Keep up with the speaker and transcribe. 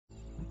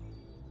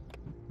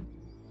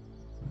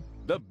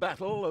The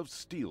Battle of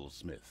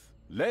Steelsmith.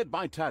 Led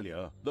by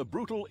Talia, the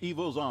brutal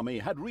evil's army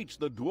had reached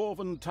the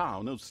dwarven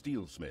town of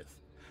Steelsmith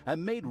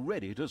and made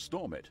ready to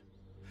storm it.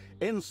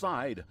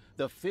 Inside,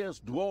 the fierce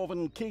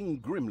dwarven king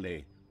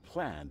grimly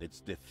planned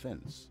its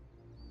defense.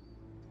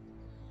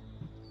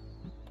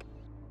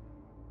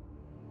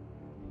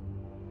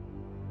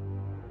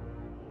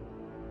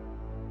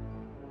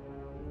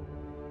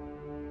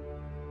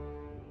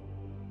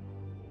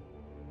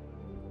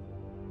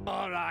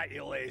 All right,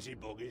 you lazy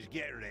buggers,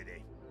 get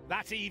ready.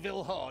 That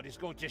evil horde is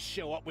going to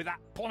show up with that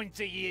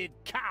pointy-eared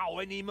cow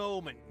any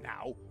moment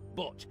now.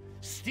 But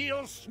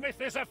Steelsmith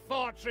is a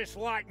fortress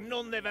like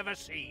none they've ever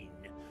seen.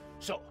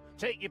 So,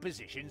 take your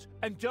positions,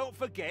 and don't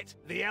forget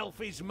the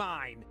elf is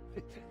mine.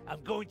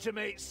 I'm going to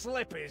make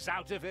slippers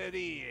out of her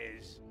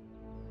ears.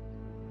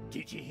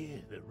 Did you hear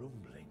the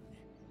rumbling?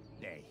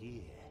 They're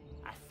here.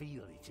 I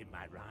feel it in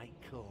my right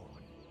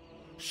corn.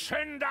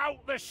 Send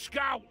out the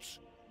scouts!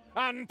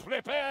 And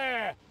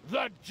prepare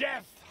the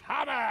Death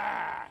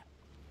Hammer!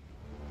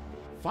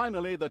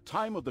 Finally, the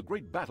time of the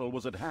great battle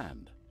was at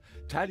hand.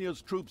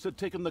 Talia's troops had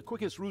taken the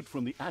quickest route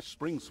from the Ash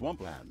Spring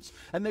swamplands,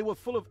 and they were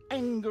full of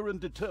anger and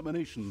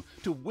determination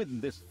to win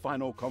this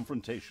final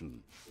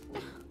confrontation.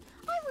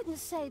 I wouldn't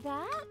say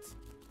that.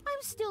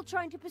 I'm still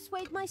trying to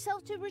persuade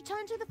myself to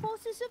return to the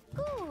forces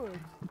of good.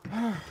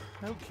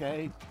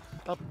 Okay.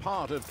 A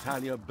part of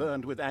Talia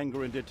burned with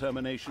anger and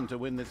determination to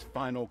win this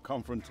final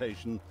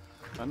confrontation.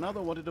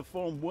 Another wanted to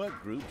form work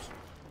groups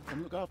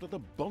and look after the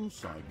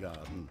bonsai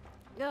garden.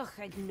 Ugh,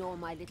 ignore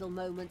my little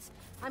moments.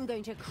 I'm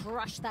going to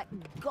crush that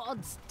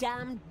god's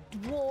damned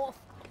dwarf.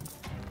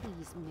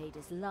 He's made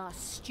his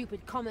last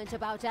stupid comment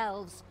about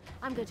elves.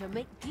 I'm going to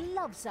make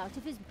gloves out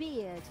of his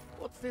beard.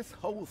 What's this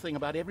whole thing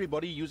about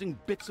everybody using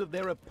bits of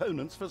their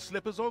opponents for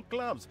slippers or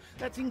gloves?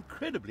 That's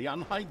incredibly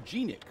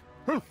unhygienic.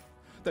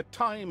 The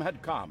time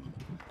had come.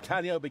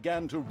 Talia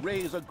began to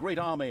raise a great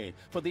army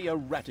for the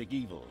erratic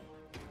evil.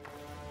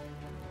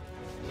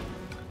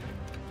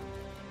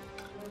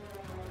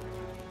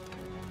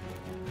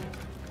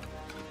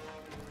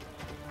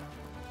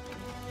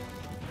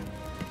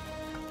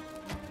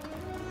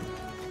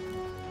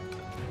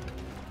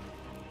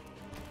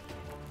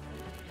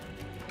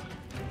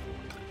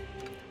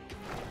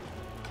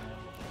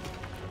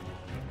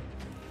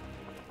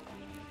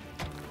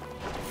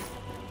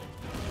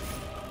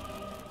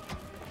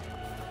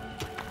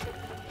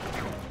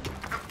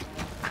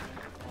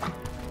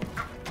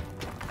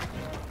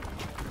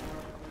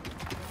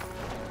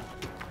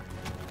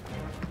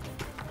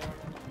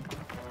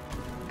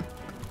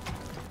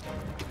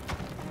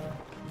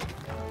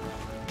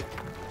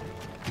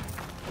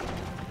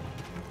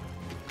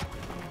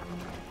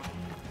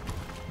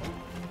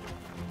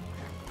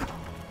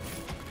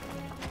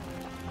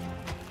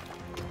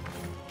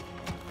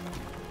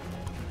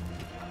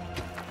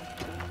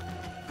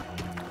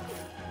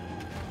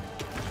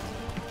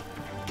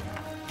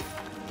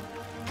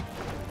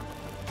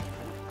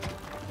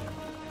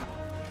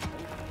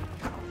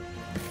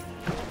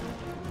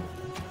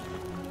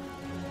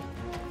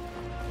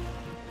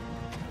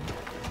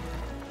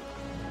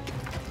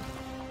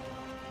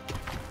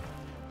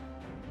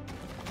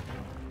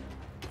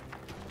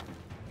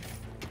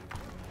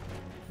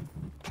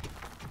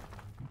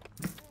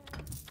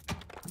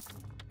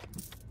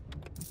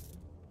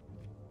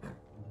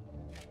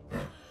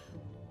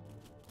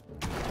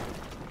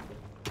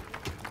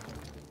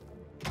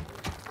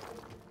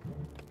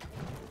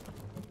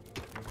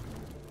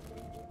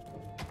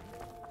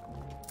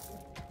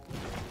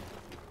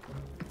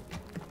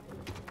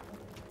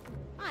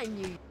 I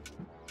knew.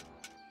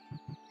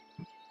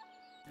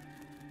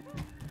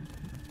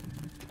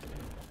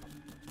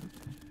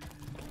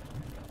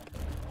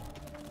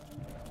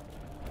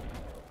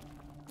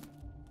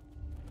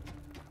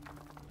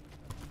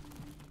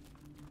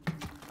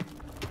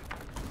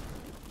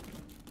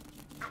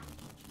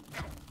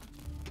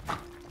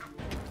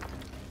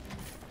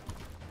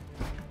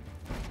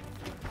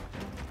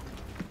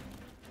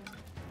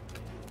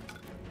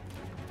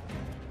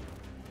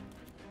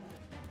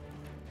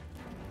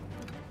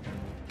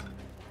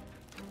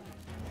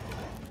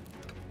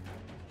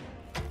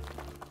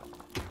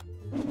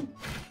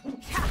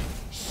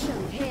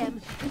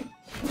 Him.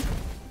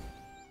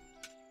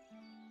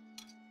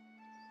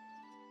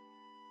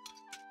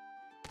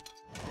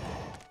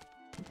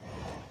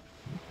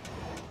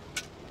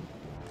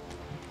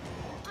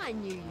 I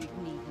knew you'd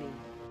need me.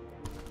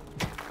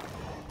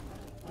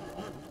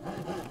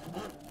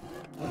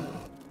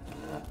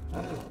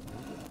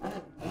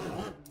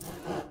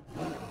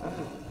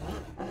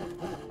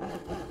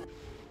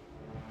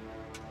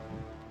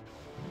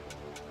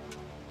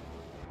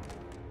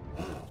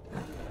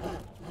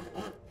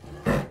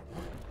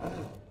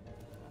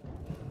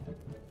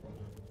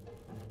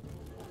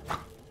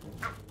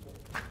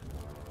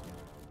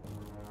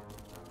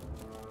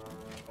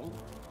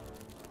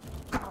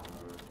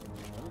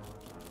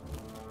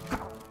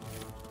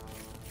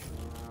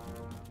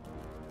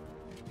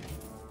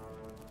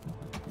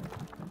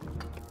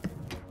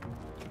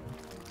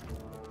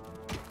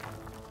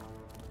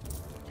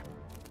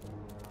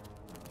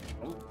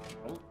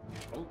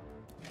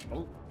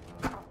 Oh.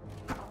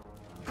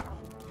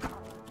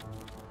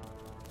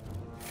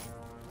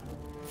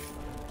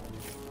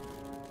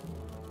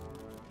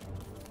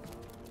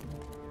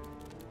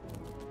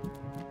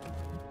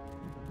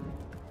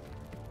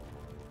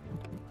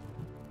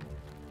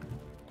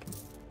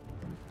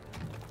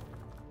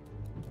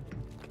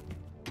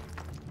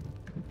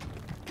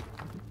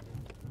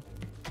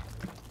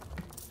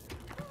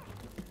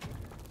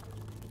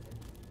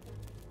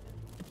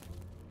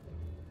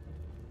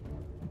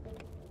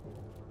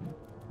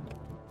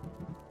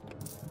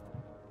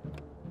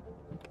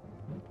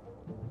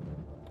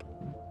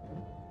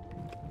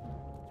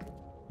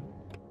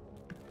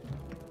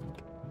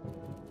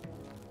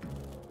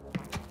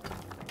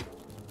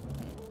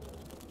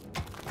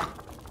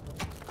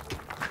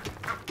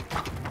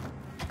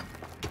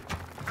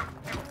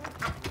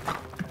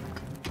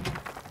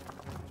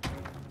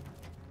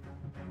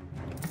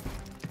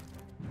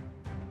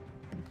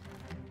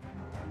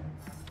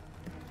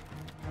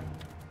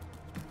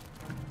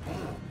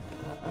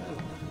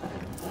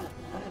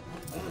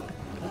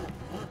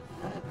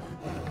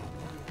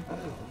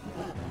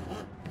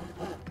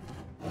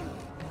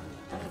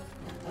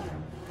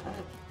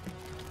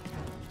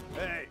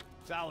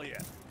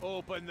 Talia,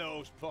 open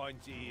those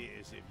pointy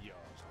ears of yours.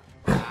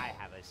 I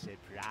have a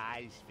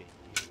surprise for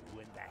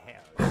you and the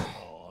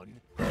Hell's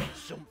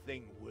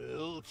something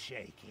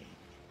world-shaking.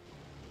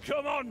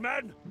 Come on,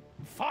 men!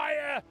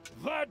 Fire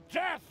the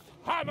Death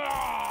Hammer!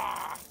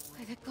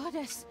 By the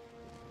goddess!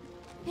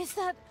 Is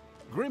that...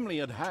 Grimly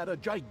had had a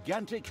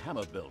gigantic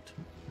hammer built.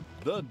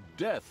 The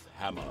Death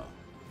Hammer.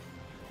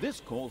 This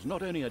caused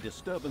not only a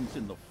disturbance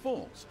in the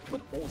force,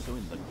 but also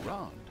in the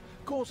ground,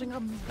 causing a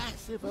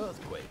massive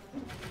earthquake.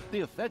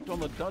 The effect on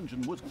the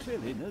dungeon was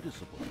clearly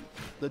noticeable.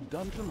 The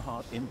dungeon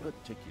heart in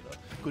particular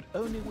could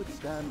only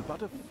withstand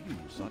but a few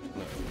such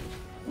blows.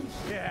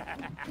 Yeah.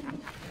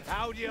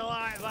 How do you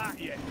like that,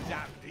 you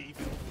damned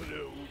evil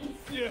brood?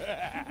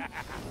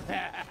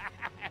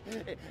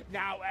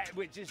 Now,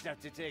 we just have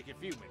to take a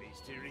few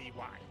minutes to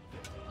rewind.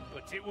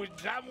 But it was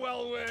damn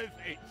well worth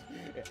it.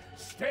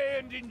 Stay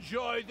and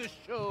enjoy the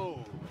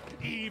show,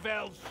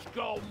 evil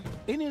scum.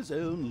 In his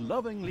own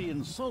lovingly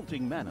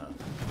insulting manner,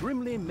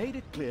 Grimly made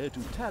it clear to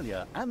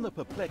Talia and the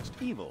perplexed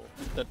evil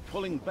that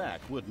pulling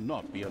back would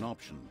not be an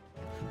option.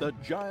 The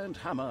giant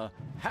hammer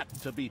had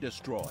to be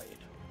destroyed.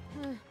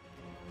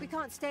 We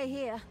can't stay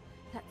here.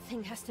 That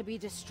thing has to be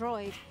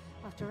destroyed.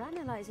 After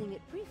analyzing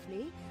it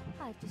briefly,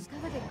 I've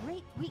discovered a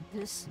great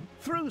weakness.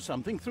 Threw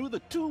something through the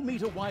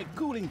 2-meter-wide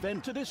cooling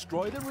vent to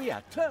destroy the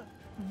reactor?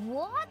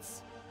 What?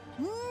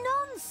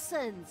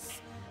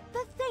 Nonsense!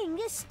 The thing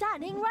is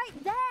standing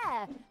right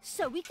there,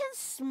 so we can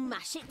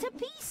smash it to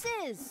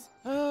pieces!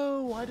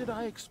 Oh, why did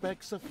I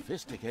expect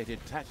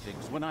sophisticated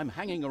tactics when I'm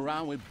hanging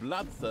around with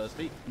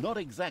bloodthirsty, not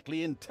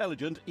exactly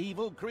intelligent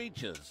evil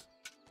creatures?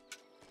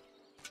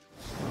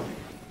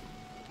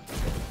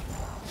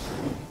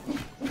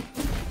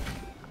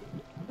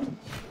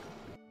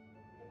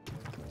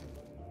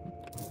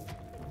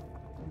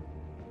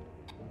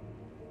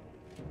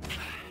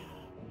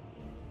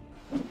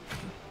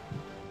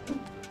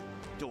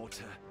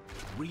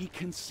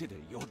 Reconsider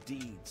your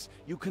deeds.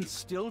 You can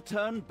still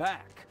turn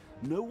back.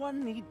 No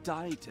one need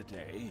die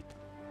today.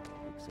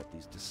 Except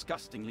these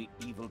disgustingly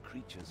evil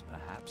creatures,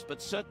 perhaps,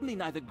 but certainly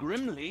neither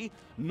Grimly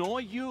nor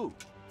you.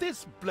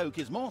 This bloke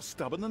is more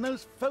stubborn than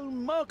those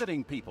phone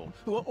marketing people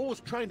who are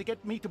always trying to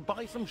get me to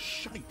buy some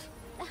shite.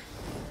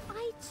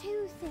 I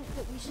too think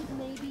that we should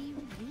maybe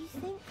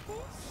rethink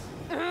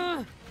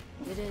this.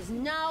 It is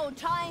now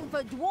time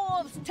for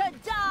dwarves to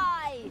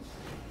die!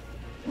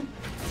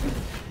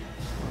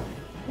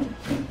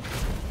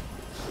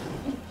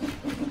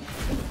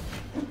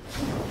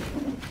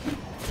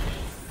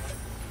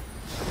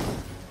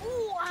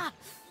 Ooh, ah.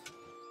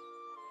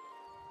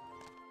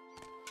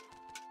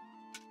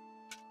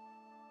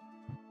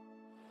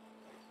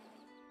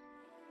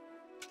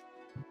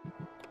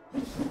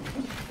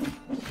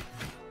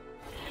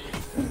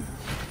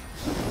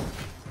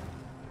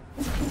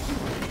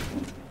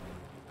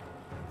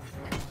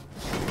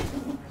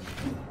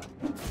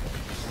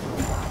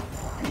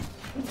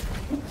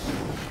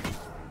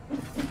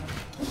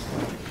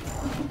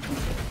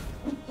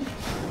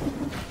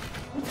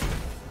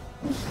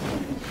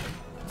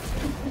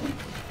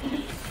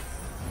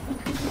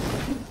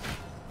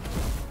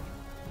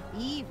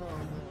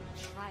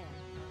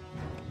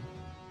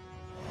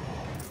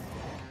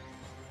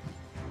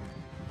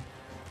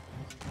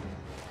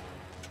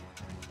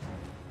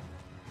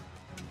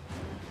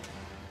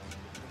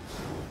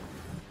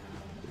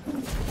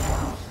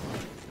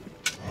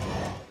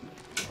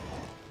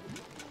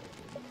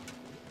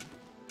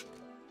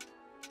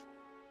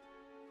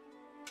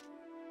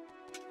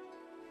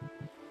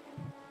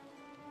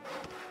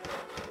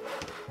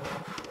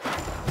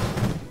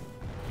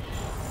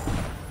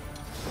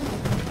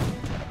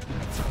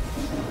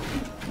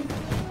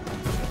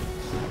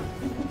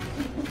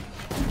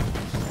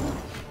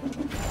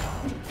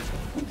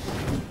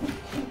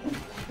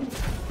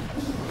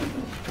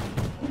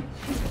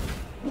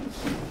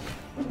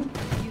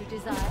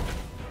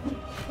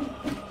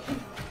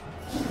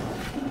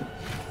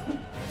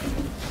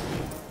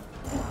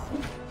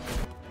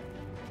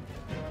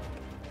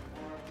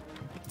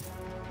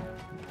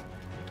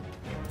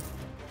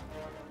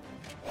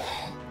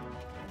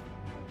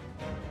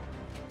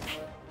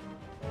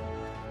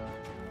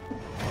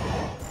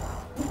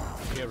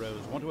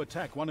 heroes want to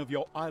attack one of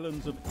your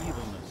islands of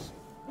evilness.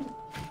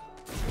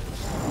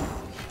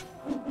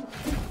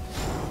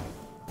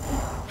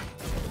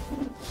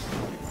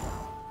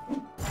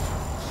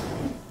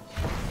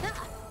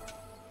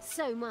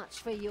 So much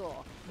for your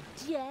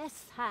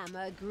death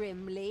hammer,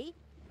 Grimly.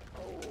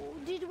 Oh,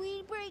 did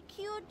we break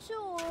your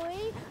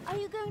toy? Are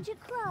you going to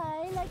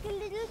cry like a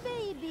little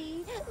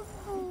baby?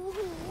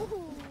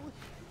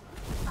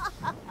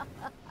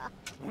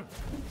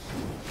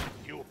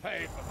 You'll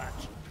pay for that.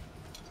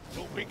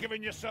 Don't be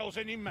giving yourselves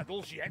any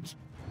medals yet.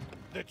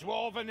 The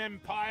Dwarven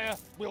Empire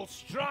will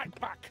strike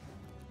back.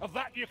 Of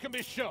that you can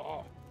be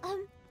sure.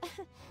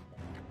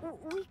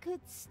 We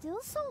could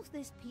still solve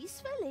this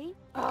peacefully.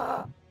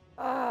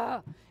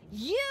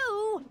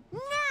 You?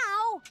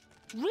 Now?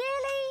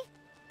 Really?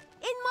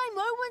 In my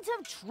moment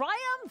of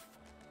triumph?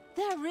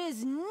 There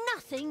is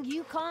nothing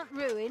you can't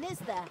ruin, is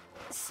there?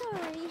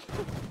 Sorry.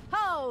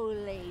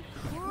 Holy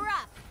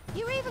crap!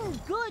 You're even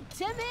good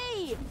to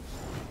me!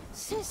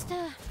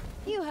 Sister,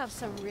 you have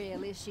some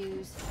real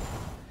issues.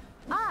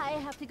 I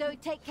have to go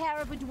take care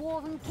of a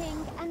Dwarven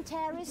king and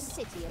tear his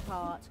city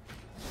apart.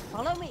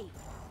 Follow me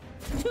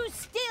to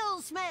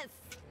Steelsmith!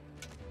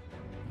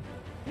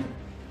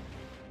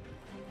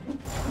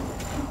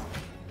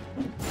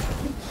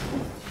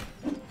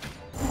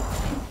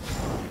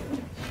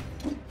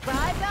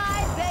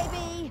 Bye-bye,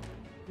 baby!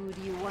 Who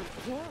do you want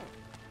killed?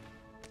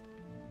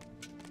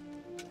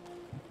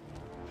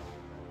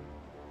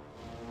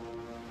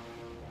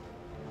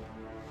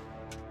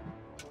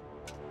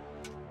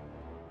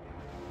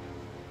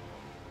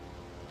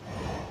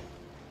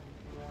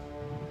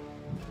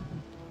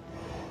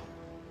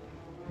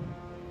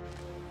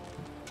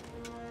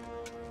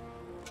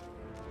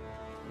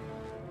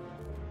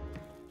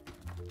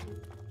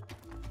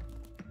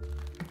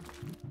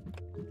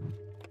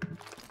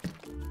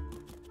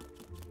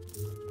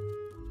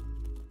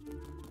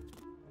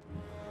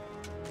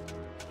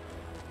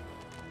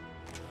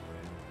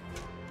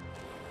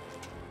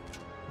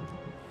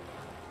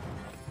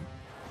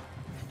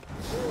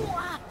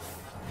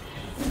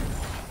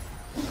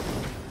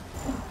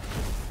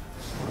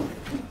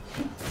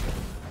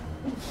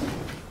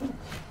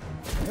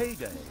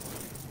 Heyday!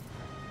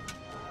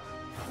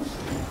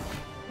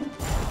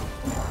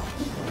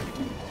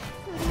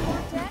 Who do you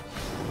want, Dad?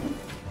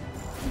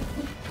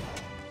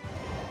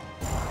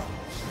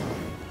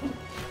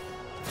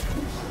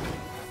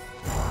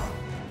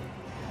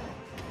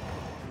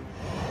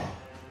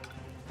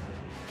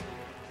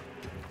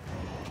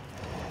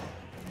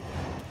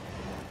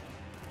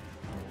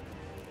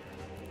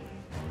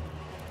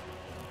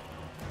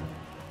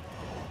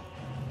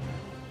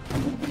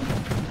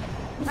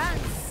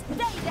 And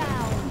stay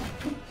down!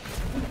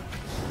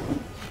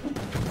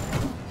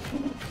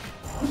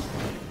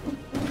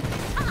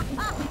 Ha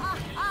ha ha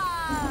ha!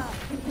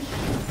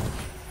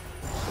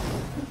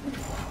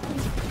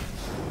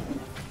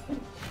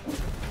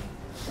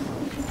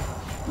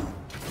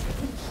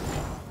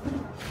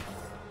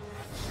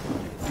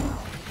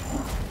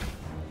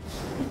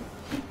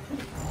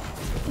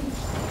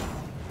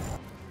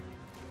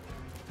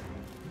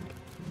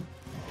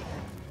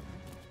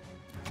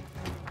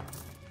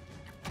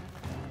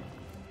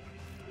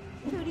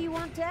 Who do you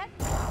want, Dad?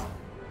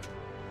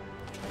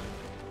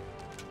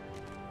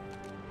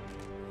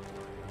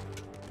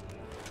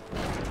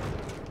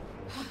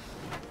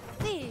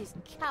 These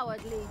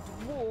cowardly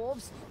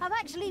dwarves have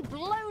actually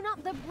blown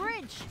up the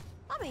bridge.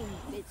 I mean,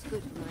 it's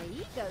good for my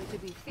ego to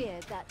be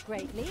feared that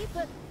greatly,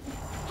 but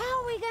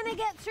how are we going to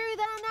get through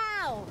there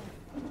now?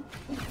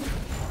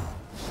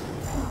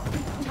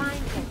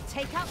 Time to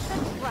take out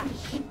the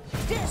trash.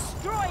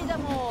 Destroy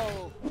them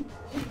all!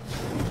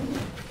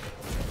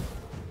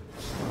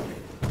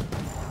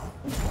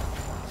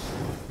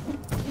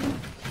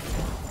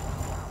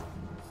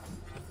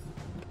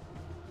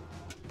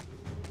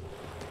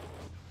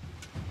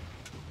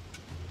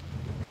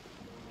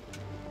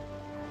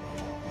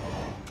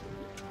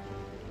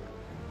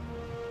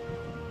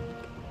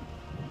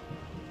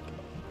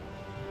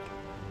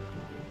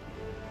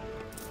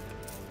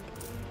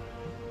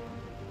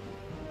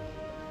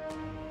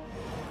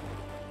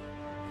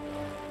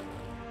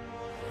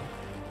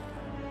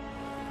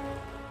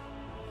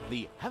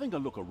 The having a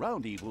look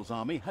around Evil's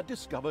army had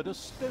discovered a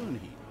stone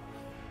heap.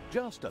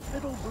 Just a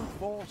little brute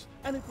force,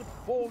 and it would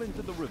fall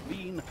into the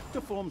ravine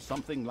to form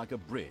something like a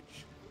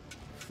bridge.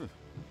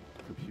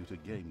 Computer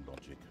game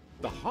logic.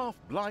 The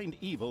half-blind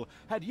Evil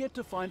had yet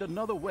to find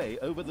another way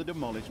over the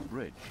demolished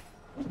bridge.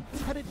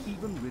 Had it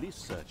even really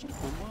searched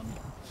for one?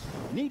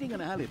 Needing an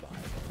alibi,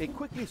 it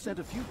quickly sent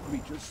a few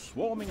creatures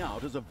swarming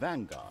out as a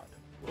vanguard.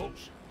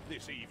 Oops,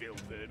 this evil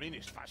vermin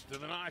is faster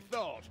than I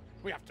thought.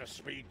 We have to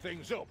speed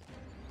things up.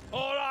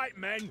 All right,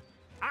 men,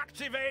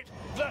 activate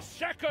the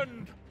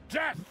second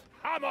Death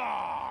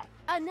Hammer!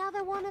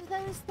 Another one of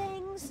those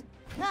things?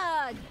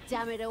 Ah,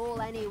 damn it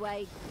all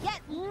anyway.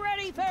 Get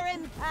ready for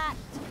impact!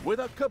 With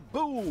a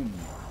kaboom!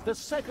 The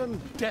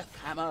second Death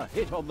Hammer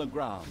hit on the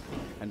ground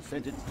and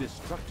sent its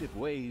destructive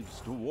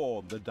waves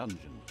toward the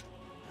dungeon.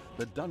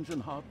 The dungeon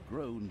heart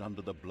groaned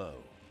under the blow.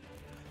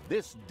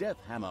 This death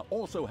hammer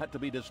also had to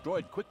be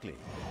destroyed quickly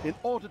in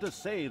order to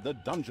save the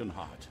dungeon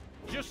heart.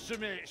 Just to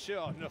make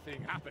sure nothing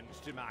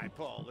happens to my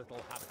poor little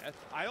hammer,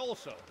 I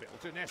also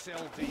built an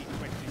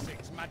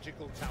SLD-26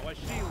 magical tower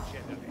shield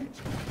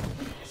generator.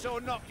 So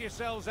knock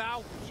yourselves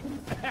out!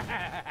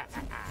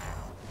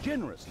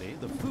 Generously,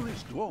 the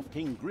foolish Dwarf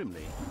King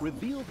Grimly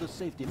revealed the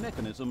safety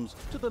mechanisms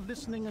to the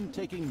listening and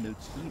taking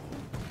notes evil.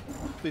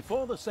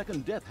 Before the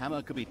second death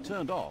hammer could be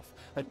turned off,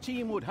 a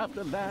team would have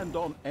to land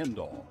on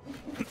Endor.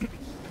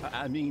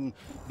 I mean,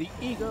 the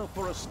eager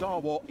for a Star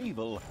War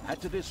evil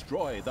had to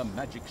destroy the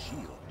magic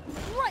shield.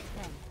 Right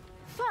then.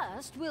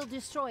 First, we'll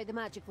destroy the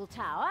magical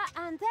tower,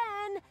 and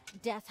then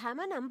death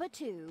hammer number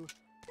 2.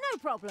 No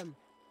problem.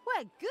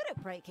 We're good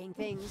at breaking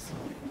things.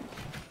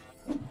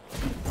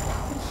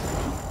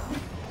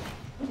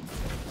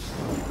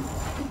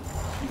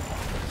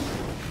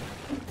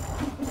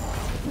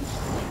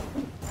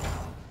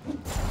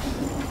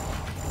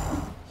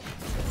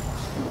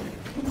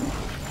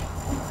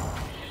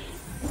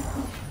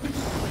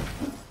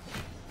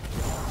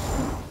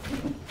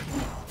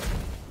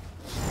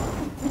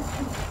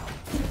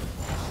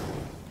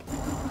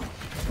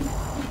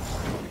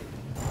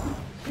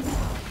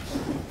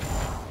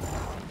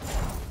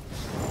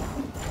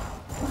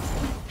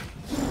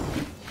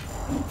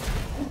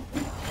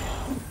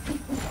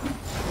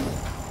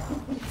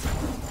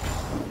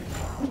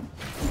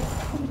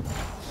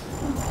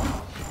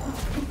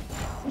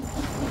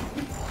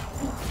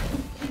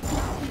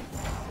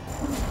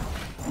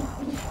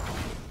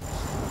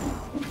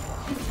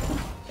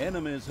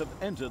 Enemies have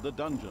entered the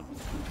dungeon.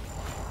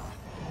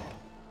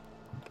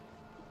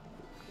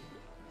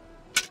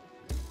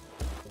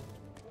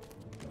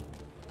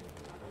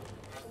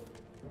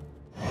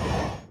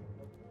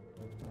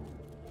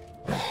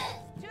 To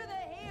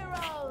the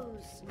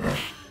heroes!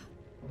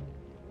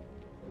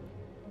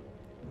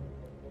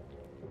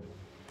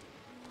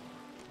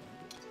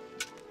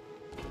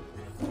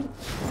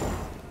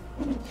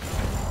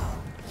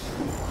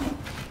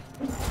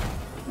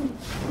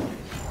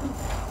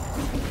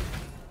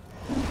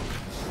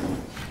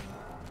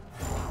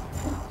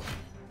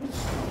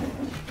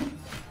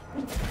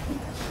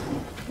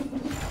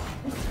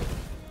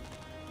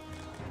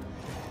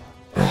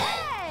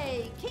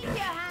 Hey! Keep your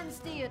hands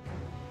to your...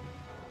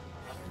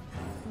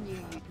 Knew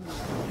you'd move.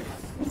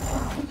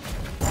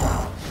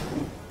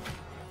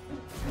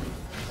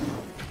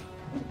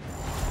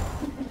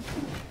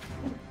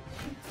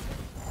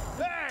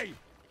 Hey!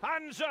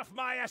 Hands off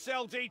my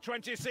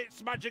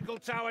SLD-26 magical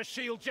tower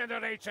shield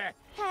generator!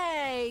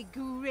 Hey,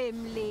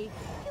 Grimly.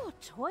 Your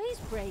toys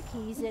break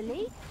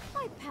easily.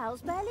 My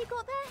pals barely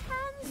got their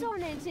hands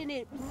on it and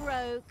it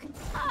broke.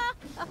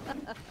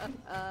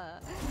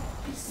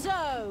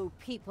 So,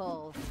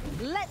 people,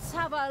 let's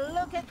have a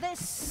look at this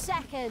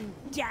second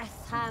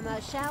death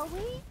hammer, shall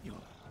we?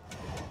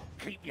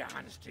 Keep your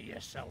hands to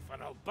yourself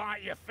and I'll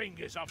bite your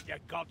fingers off, you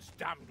god's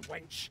damned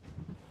wench.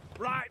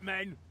 Right,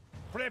 men,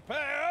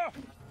 prepare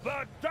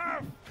the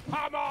death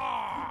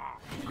hammer!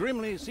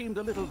 Grimly seemed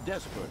a little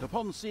desperate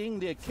upon seeing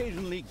the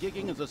occasionally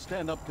gigging as a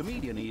stand-up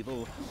comedian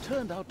evil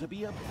turned out to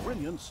be a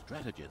brilliant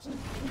strategist.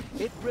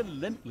 It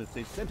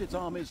relentlessly sent its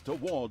armies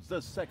towards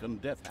the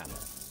second death hammer.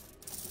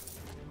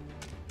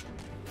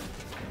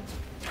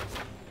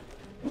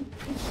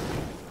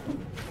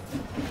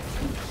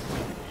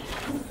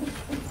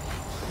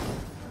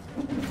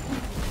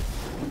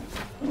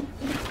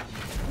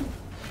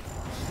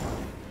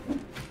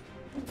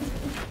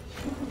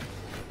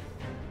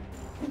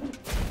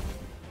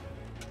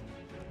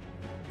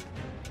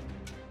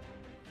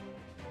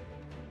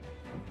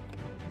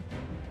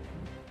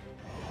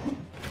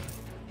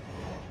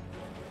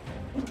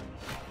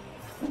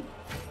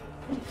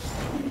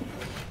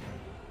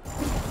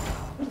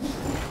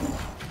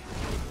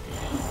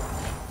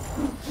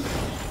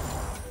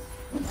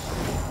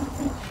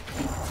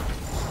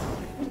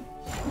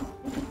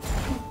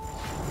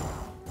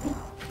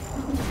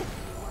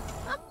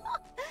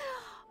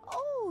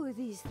 Oh,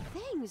 these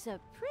things are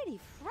pretty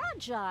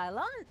fragile,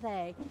 aren't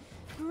they?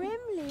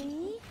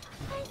 Grimly,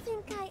 I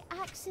think I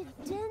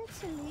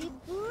accidentally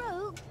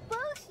broke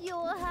both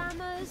your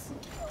hammers.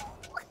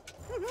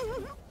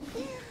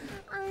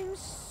 I'm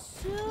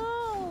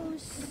so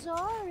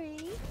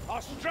sorry.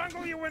 I'll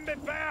strangle you in the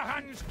bare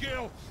hands,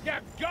 Gil! You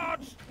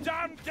god's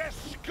damn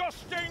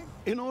disgusting!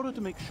 In order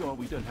to make sure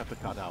we don't have to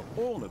cut out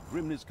all of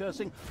Grimly's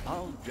cursing,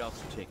 I'll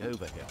just take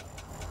over here.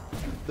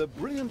 The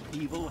brilliant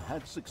evil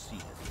had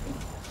succeeded.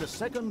 The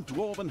second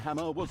Dwarven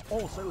Hammer was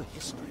also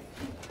history,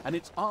 and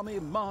its army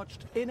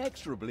marched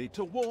inexorably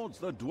towards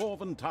the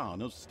dwarven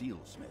town of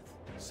Steelsmith.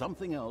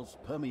 Something else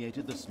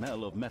permeated the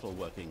smell of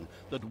metalworking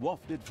that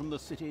wafted from the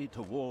city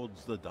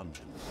towards the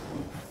dungeon.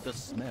 The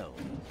smell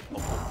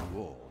of the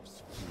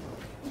dwarves.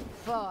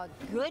 For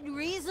good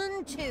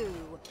reason, too.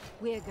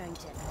 We're going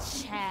to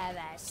tear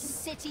their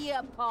city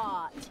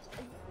apart.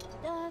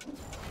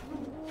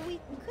 We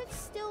could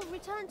still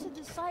return to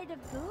the side of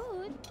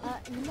good.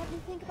 Let me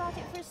think about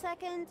it for a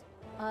second.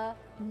 No.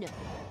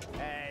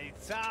 Hey,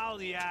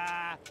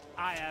 Talia,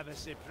 I have a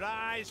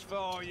surprise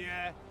for you.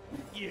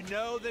 You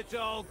know that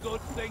all good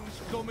things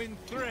come in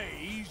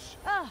threes?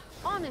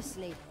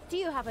 Honestly, do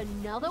you have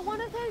another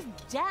one of those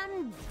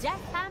damn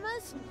death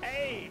hammers?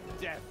 A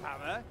death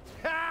hammer?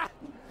 Ha!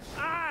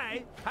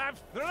 I have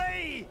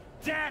 3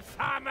 death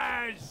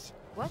hammers!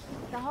 What?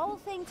 The whole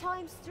thing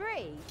times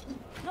 3?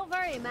 Not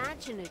very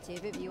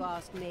imaginative, if you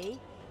ask me.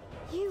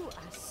 You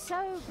are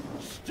so...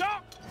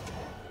 Stop!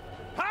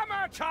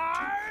 Hammer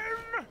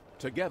time!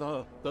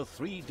 Together, the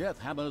 3 death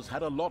hammers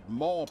had a lot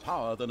more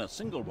power than a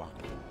single one.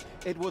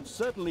 It would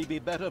certainly be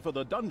better for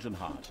the dungeon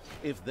heart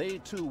if they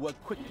too were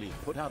quickly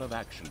put out of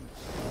action.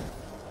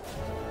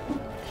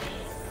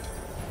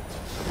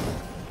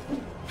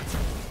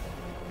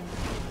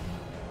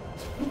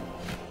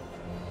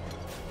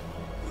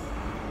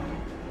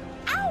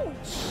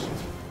 Ouch!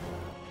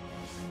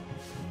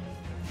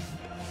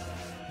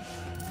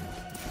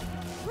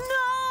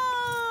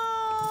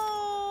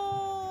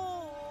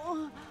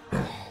 No!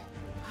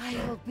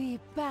 I'll be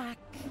back.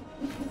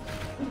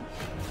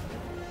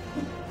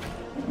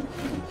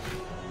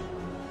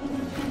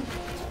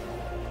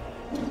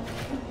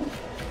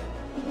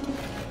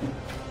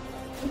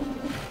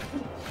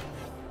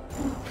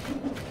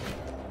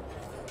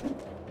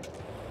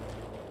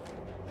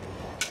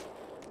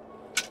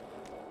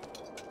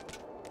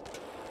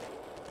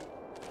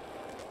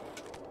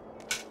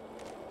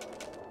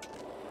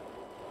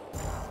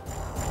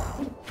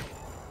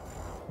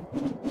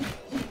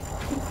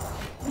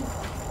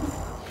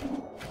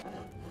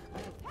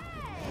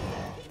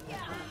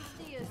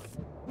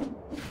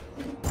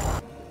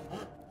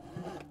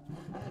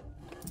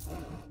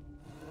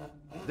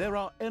 There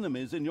are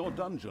enemies in your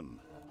dungeon.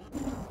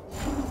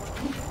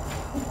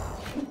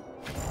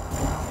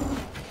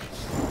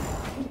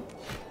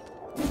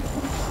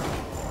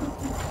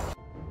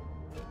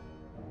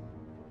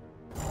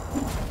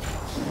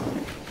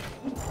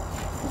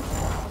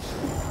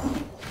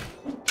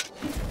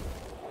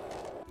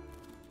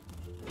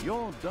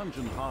 Your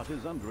dungeon heart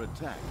is under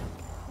attack.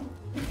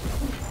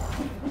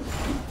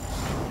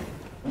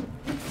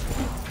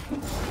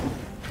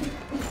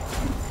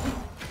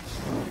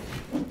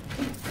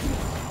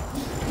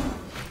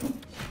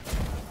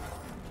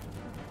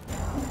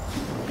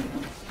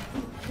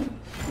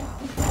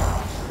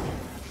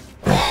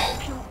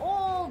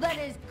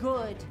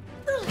 Good.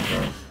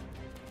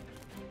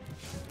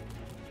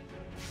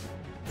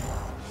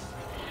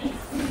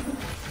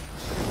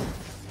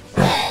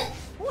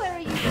 Where are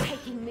you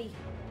taking me?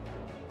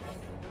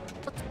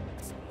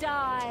 Let's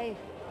die.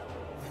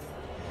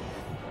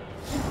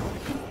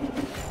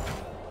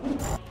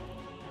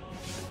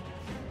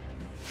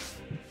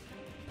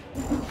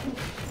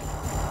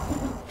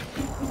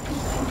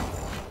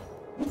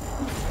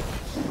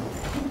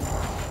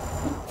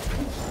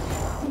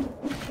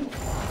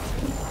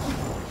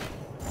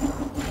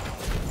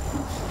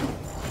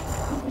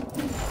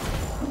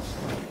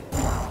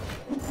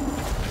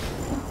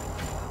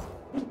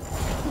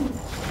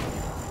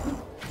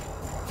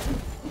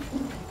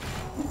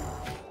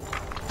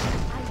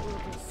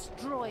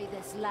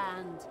 This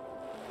land.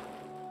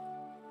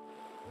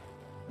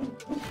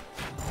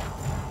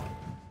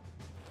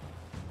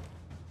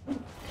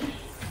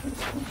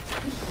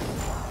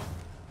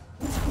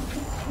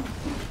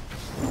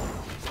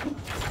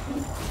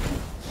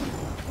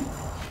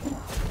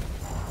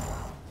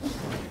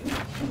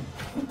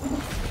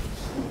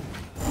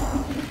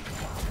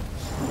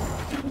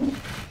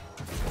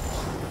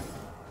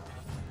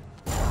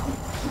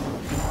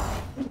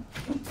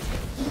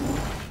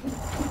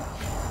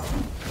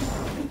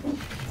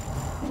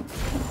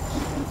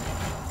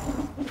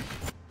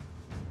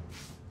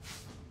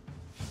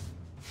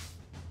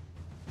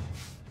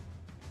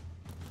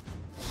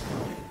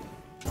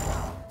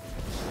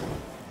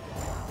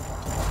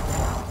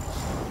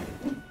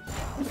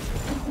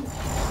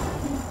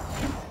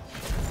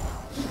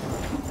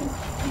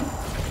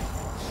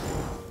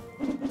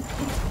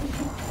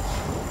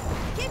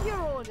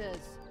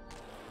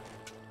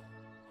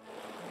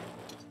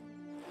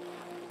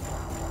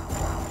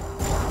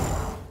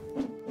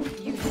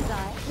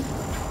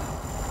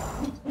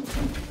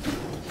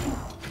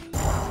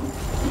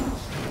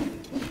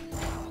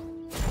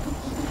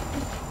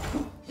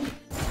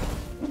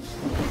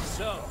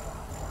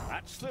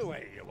 The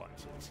way you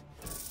want it.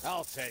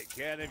 I'll take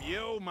care of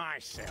you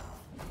myself.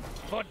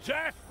 For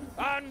death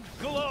and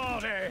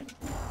glory,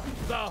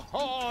 the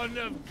horn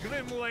of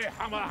Grimly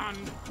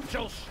Hammerhand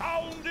shall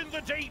sound in the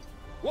deep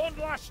one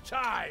last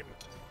time.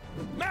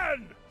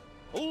 Men,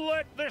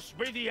 let this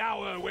be the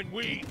hour when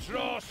we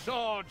draw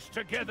swords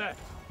together.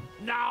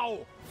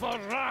 Now for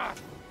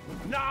wrath,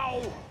 now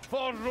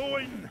for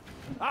ruin,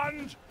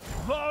 and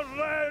the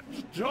Red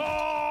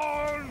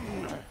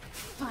Dawn!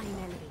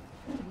 Finally,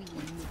 we meet.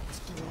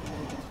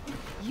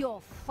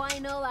 Your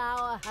final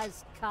hour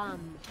has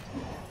come.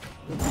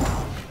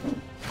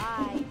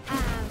 I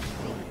am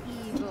the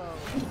evil.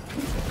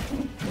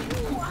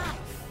 What?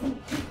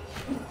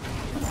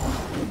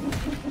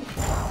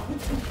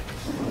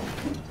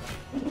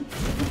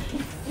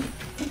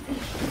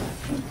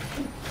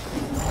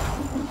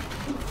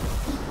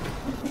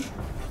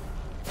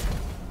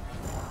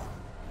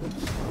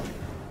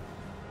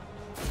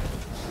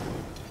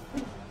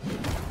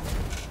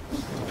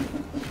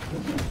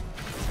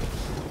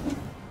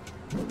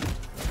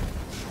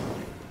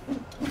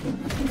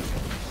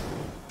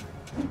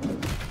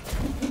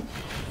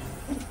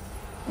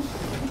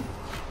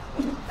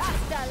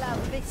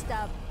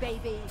 monster,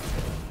 baby!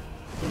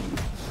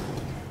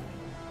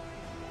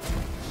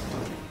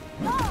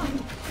 Ah!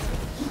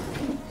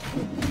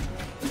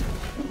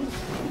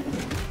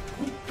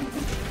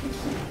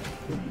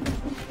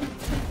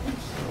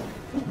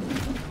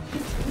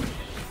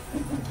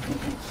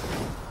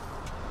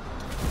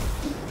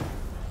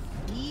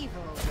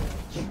 Evil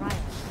will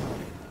triumph.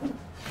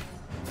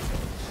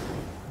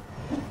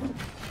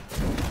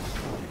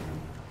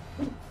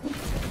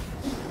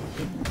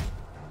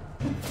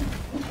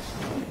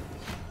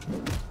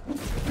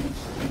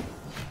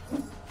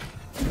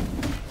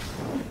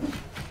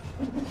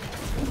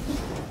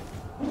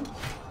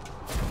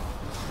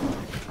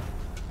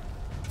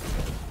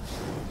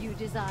 You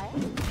desire?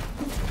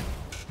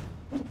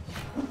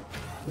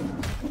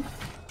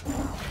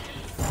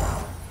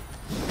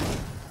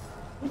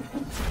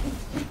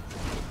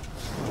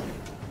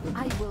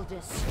 I will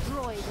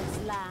destroy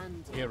this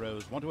land.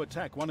 Heroes want to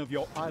attack one of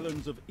your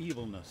islands of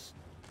evilness.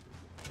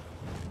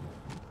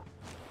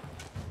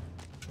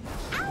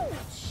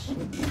 Ouch!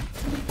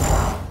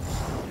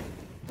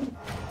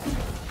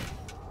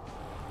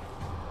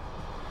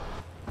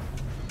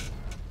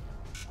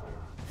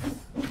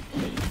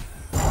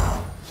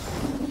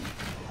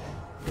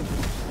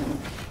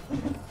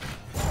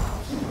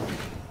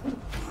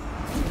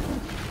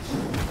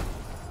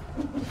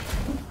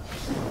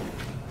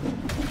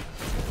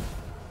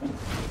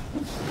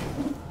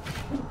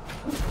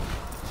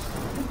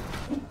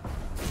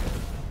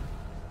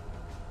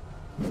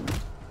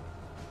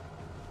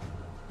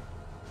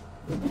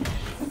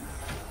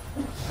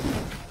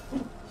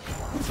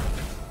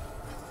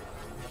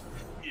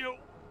 You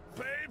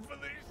pay for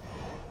this,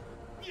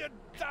 you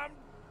damn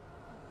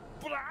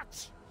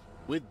brat!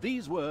 With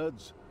these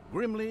words,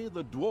 Grimly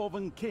the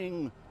Dwarven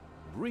King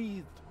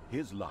breathed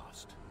his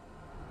last.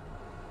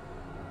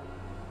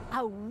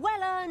 A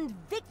well-earned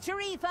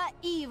victory for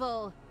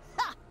evil!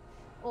 Ha!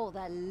 All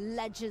the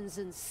legends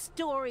and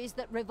stories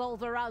that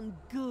revolve around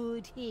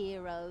good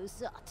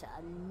heroes. Utter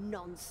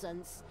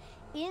nonsense.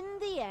 In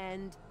the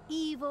end,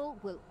 evil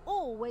will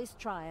always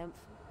triumph.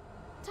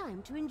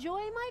 Time to enjoy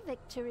my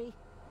victory.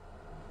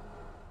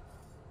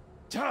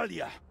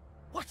 Talia,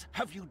 what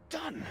have you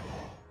done?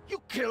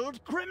 You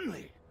killed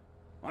Grimly.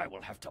 I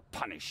will have to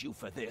punish you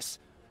for this.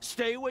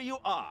 Stay where you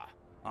are.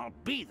 I'll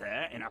be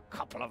there in a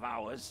couple of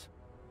hours.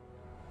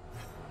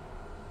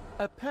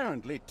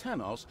 Apparently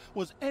Tanos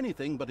was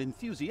anything but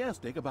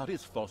enthusiastic about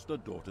his foster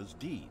daughter's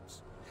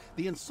deeds.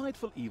 The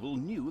insightful evil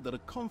knew that a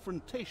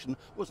confrontation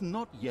was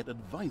not yet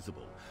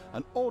advisable,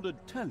 and ordered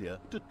Talia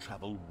to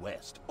travel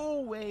west.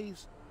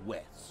 Always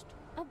west.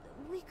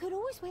 We could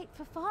always wait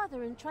for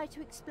Father and try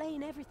to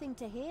explain everything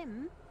to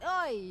him.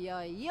 Oi,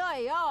 oi,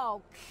 oi,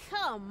 oh,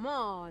 come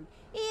on.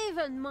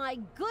 Even my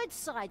good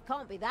side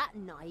can't be that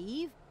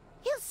naive.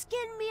 He'll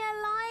skin me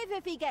alive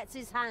if he gets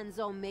his hands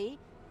on me.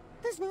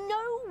 There's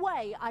no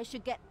way I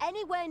should get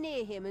anywhere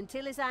near him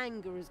until his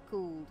anger is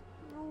cooled.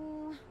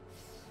 Oh,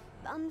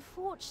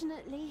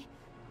 unfortunately,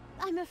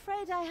 I'm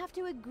afraid I have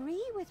to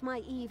agree with my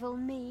evil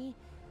me.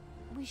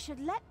 We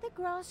should let the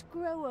grass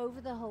grow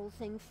over the whole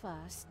thing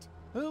first.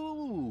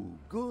 Oh,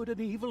 good and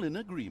evil in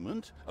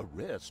agreement. A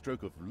rare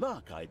stroke of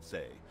luck, I'd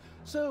say.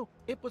 So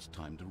it was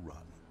time to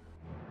run.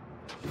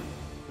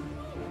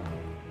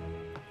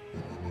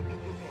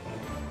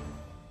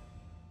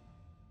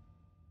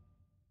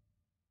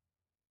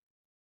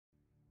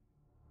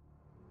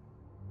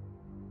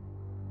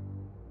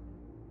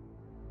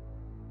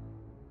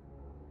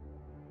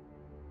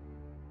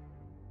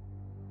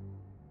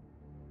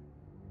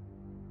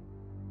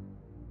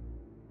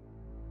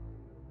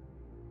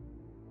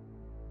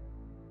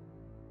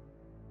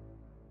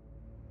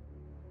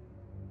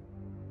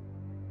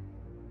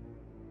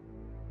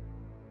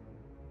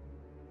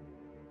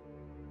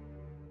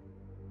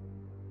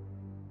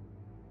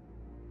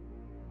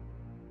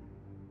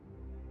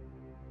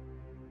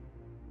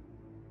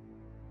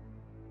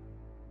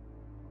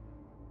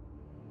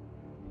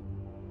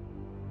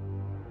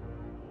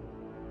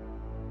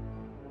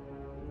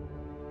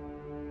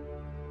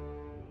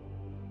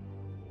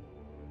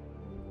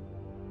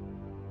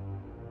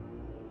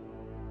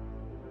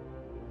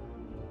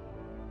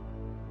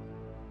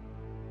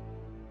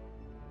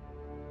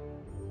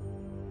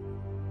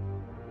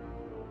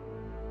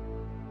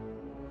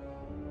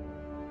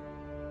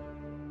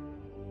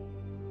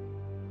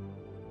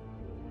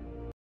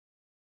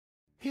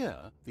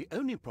 Here, the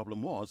only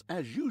problem was,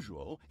 as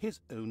usual, his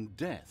own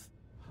death.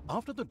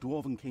 After the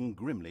Dwarven King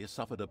Grimly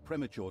suffered a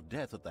premature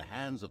death at the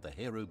hands of the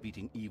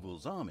hero-beating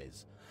evil's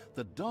armies,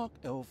 the Dark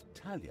Elf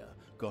Talia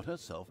got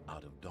herself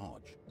out of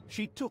dodge.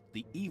 She took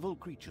the evil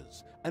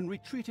creatures and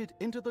retreated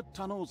into the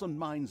tunnels and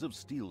mines of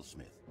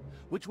Steelsmith,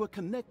 which were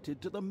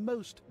connected to the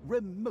most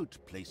remote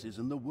places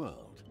in the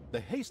world.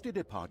 The hasty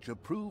departure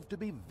proved to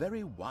be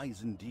very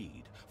wise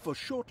indeed, for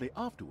shortly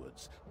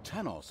afterwards,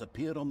 Tanos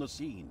appeared on the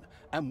scene,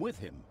 and with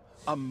him,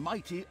 a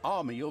mighty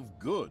army of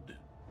good.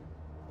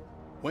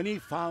 When he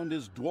found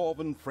his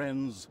dwarven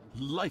friend's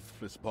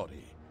lifeless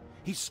body,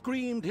 he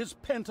screamed his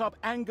pent-up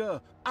anger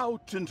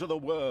out into the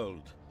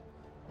world.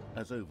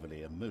 as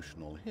overly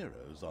emotional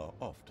heroes are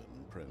often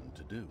prone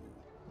to do.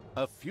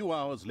 A few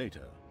hours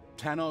later,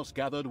 Tanos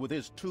gathered with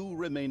his 2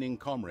 remaining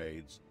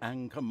comrades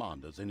and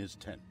commanders in his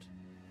tent.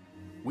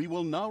 We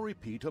will now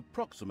repeat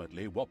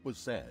approximately what was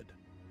said.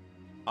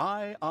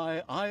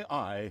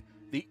 I,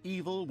 the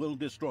evil will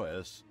destroy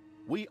us.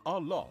 We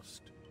are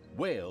lost.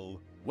 Wail,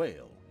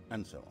 wail,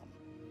 and so on.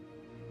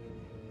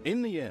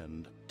 In the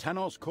end,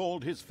 Tanos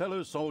called his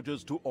fellow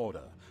soldiers to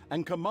order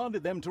and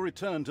commanded them to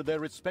return to their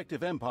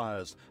respective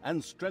empires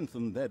and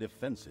strengthen their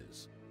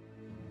defenses.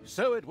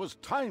 So it was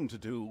time to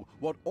do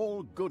what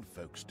all good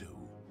folks do: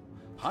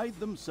 hide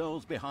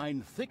themselves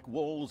behind thick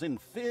walls in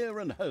fear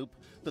and hope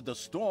that the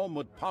storm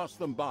would pass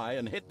them by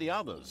and hit the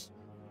others.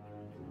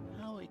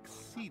 How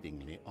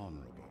exceedingly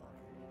honorable.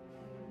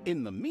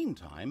 In the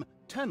meantime,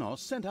 Tanos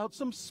sent out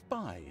some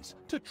spies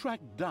to track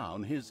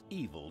down his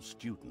evil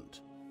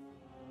student.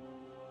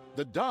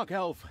 The Dark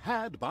Elf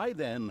had, by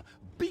then,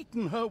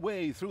 beaten her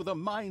way through the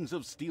mines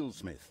of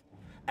Steelsmith,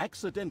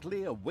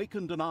 accidentally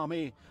awakened an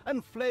army,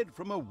 and fled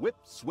from a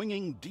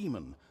whip-swinging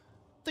demon.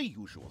 The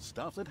usual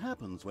stuff that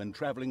happens when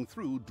traveling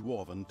through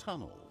dwarven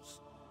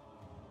tunnels.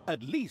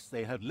 At least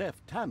they had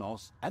left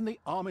Tanos and the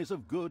armies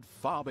of good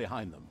far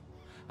behind them,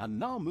 and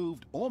now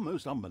moved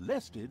almost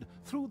unmolested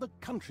through the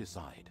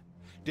countryside,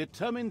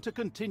 determined to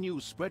continue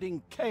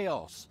spreading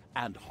chaos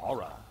and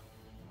horror.